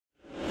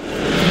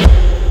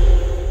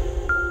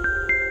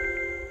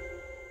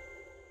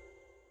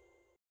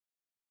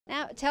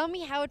tell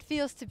me how it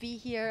feels to be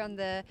here on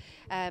the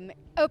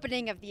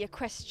opening of the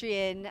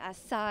equestrian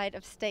side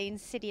of Steyn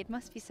City. It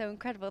must be so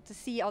incredible to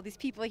see all these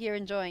people here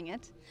enjoying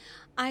it.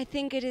 I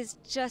think it is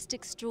just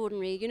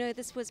extraordinary. You know,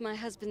 this was my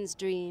husband's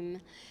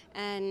dream,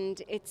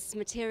 and it's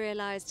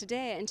materialized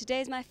today. And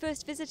today is my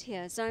first visit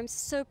here, so I'm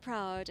so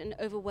proud and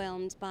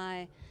overwhelmed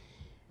by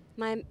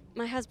my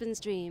husband's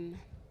dream.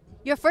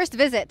 Your first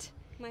visit.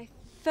 My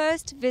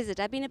first visit.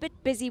 I've been a bit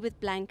busy with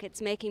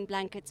blankets, making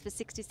blankets for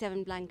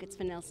 67 blankets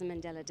for Nelson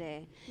Mandela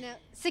Day. Now,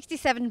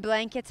 67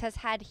 blankets has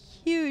had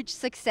huge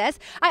success.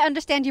 I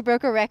understand you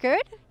broke a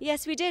record.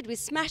 Yes, we did. We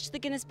smashed the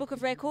Guinness Book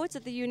of Records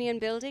at the Union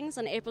Buildings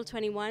on April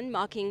 21,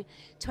 marking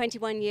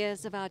 21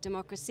 years of our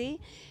democracy.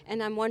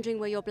 And I'm wondering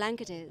where your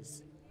blanket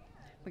is.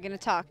 We're going to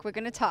talk. We're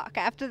going to talk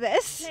after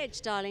this.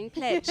 Pledge, darling,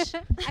 pledge.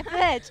 I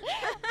pledge.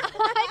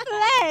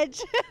 I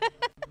pledge.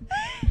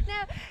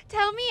 Now,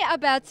 tell me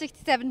about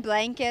 67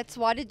 blankets.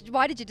 Why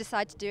did you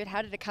decide to do it?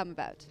 How did it come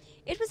about?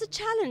 It was a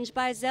challenge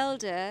by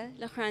Zelda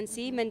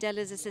Lachransi,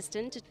 Mandela's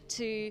assistant,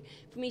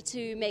 for me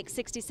to make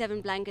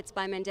 67 blankets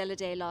by Mandela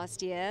Day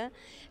last year.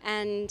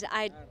 And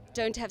I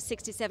don't have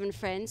 67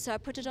 friends, so I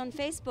put it on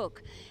Facebook.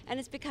 And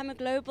it's become a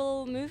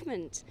global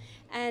movement.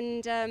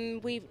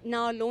 And we've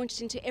now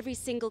launched into every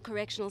single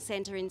correctional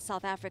center in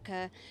South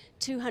Africa,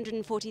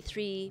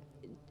 243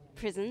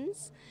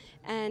 prisons.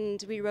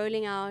 And we're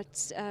rolling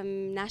out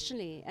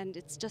nationally, and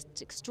it's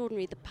just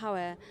extraordinary, the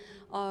power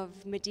of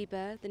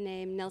Madiba, the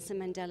name Nelson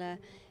Mandela,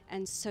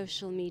 and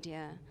social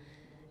media.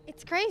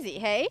 It's crazy,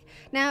 hey?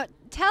 Now,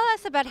 tell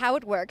us about how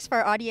it works for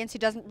our audience who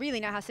doesn't really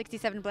know how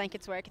 67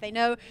 blankets work. They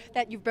know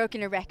that you've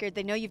broken a record,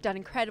 they know you've done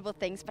incredible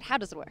things, but how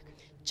does it work?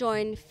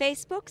 Join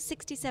Facebook,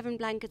 67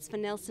 Blankets for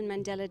Nelson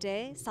Mandela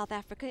Day, South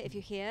Africa, if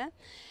you're here,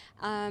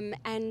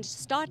 and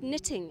start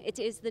knitting. It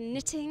is the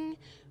knitting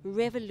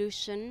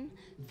revolution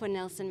for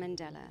Nelson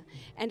Mandela.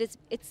 And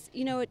it's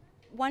you know,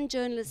 one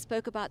journalist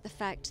spoke about the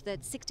fact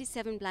that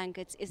 67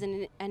 Blankets is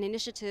an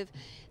initiative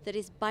that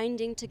is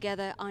binding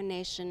together our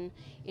nation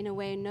in a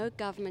way no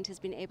government has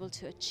been able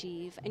to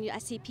achieve. And I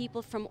see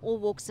people from all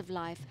walks of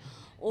life,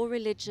 all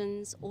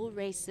religions, all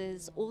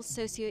races, all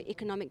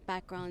socioeconomic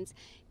backgrounds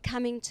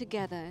coming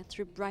together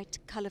through bright,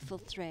 colorful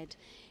thread,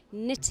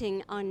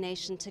 knitting our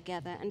nation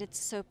together, and it's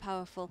so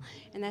powerful,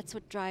 and that's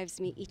what drives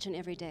me each and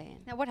every day.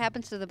 Now, what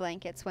happens to the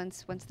blankets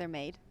once they're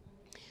made?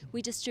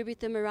 We distribute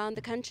them around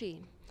the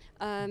country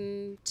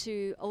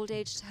to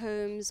old-aged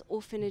homes,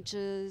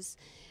 orphanages,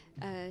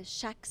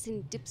 shacks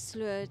in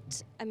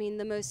Diepsloot. I mean,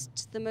 the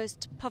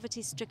most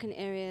poverty-stricken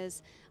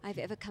areas I've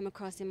ever come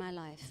across in my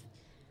life.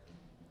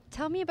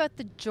 Tell me about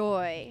the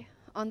joy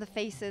on the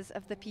faces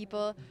of the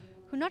people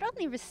who not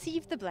only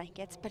receive the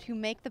blankets, but who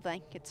make the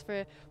blankets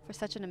for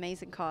such an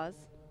amazing cause.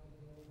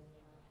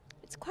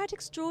 It's quite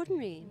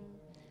extraordinary.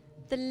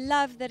 The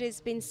love that has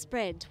been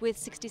spread with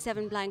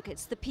 67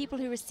 blankets, the people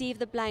who receive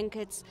the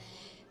blankets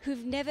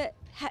who've never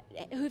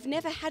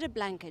had a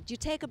blanket. You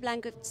take a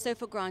blanket so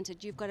for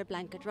granted, you've got a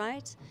blanket,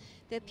 right?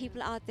 There are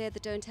people out there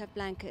that don't have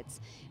blankets.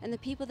 And the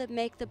people that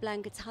make the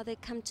blankets, how they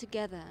come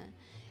together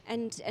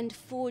and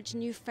forge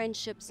new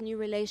friendships, new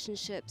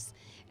relationships.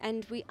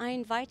 And I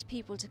invite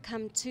people to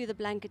come to the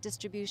blanket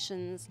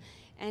distributions,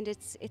 and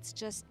it's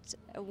just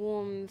a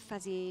warm,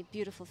 fuzzy,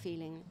 beautiful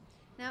feeling.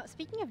 Now,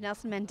 speaking of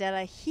Nelson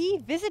Mandela, he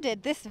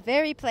visited this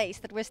very place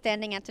that we're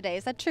standing at today.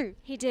 Is that true?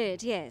 He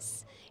did,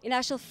 yes. In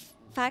actual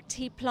fact,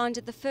 he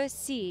planted the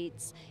first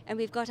seeds, and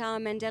we've got our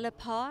Mandela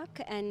Park,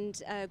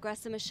 and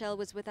Graça Machel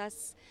was with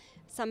us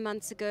some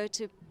months ago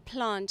to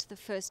plant the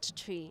first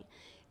tree.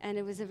 And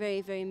it was a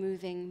very, very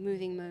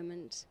moving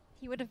moment.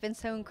 He would have been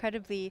so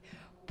incredibly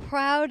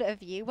proud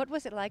of you. What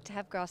was it like to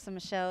have Graça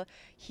Machel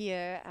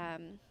here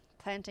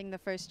planting the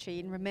first tree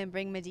and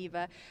remembering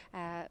Madiba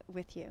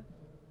with you?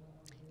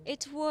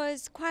 It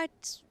was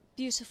quite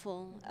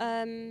beautiful.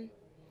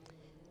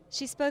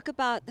 She spoke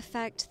about the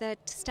fact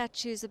that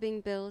statues are being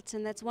built,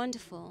 and that's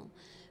wonderful.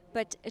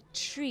 But a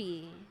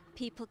tree,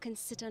 people can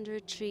sit under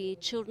a tree,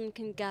 children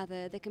can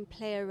gather, they can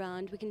play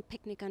around, we can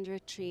picnic under a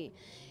tree.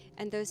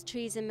 And those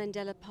trees in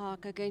Mandela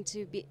Park are going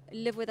to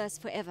live with us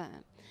forever.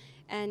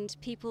 And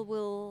people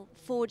will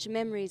forge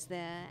memories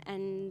there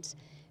and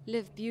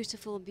live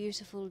beautiful,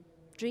 beautiful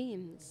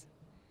dreams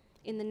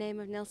in the name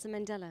of Nelson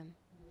Mandela.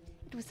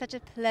 It was such a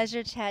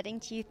pleasure chatting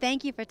to you.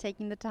 Thank you for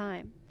taking the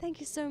time. Thank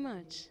you so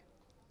much.